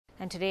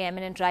And today,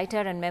 eminent writer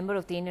and member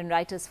of the Indian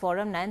Writers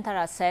Forum,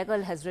 Nayantara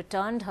Sahgal, has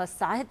returned her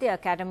Sahitya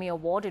Akademi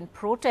Award in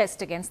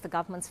protest against the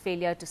government's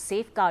failure to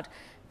safeguard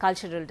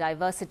cultural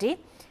diversity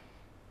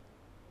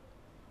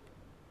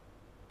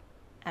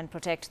and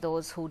protect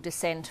those who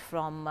dissent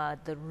from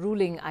the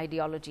ruling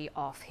ideology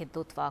of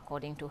Hindutva,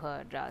 according to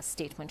her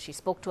statement. She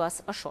spoke to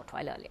us a short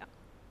while earlier.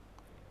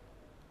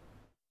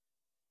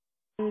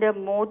 Under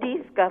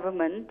Modi's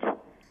government,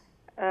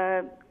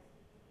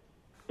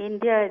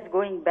 India is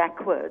going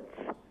backwards.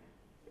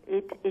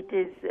 It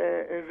is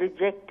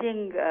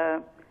rejecting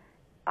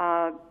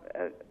our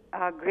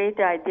great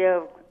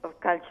idea of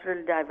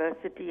cultural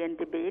diversity and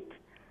debate,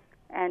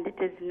 and it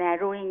is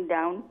narrowing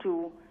down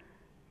to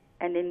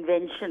an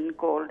invention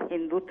called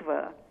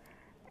Hindutva.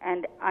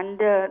 And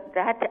under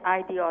that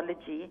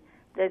ideology,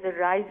 there's a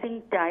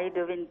rising tide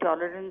of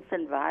intolerance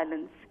and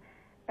violence.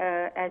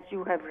 As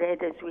you have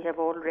read, as we have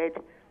all read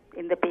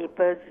in the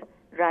papers,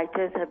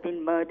 writers have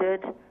been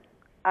murdered,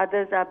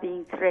 others are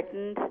being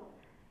threatened,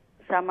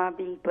 some are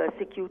being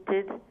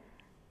persecuted,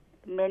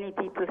 many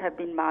people have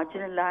been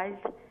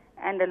marginalized,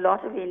 and a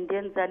lot of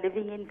Indians are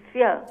living in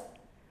fear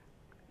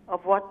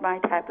of what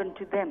might happen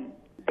to them.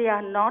 They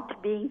are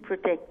not being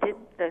protected.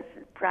 The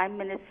Prime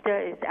Minister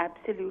is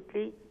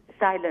absolutely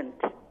silent.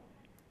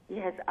 He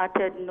has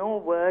uttered no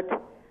word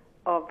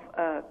of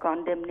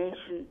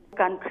condemnation. The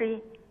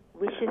country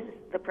wishes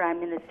the Prime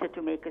Minister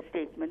to make a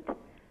statement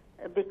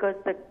because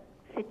the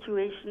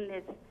situation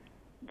is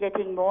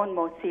getting more and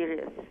more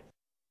serious.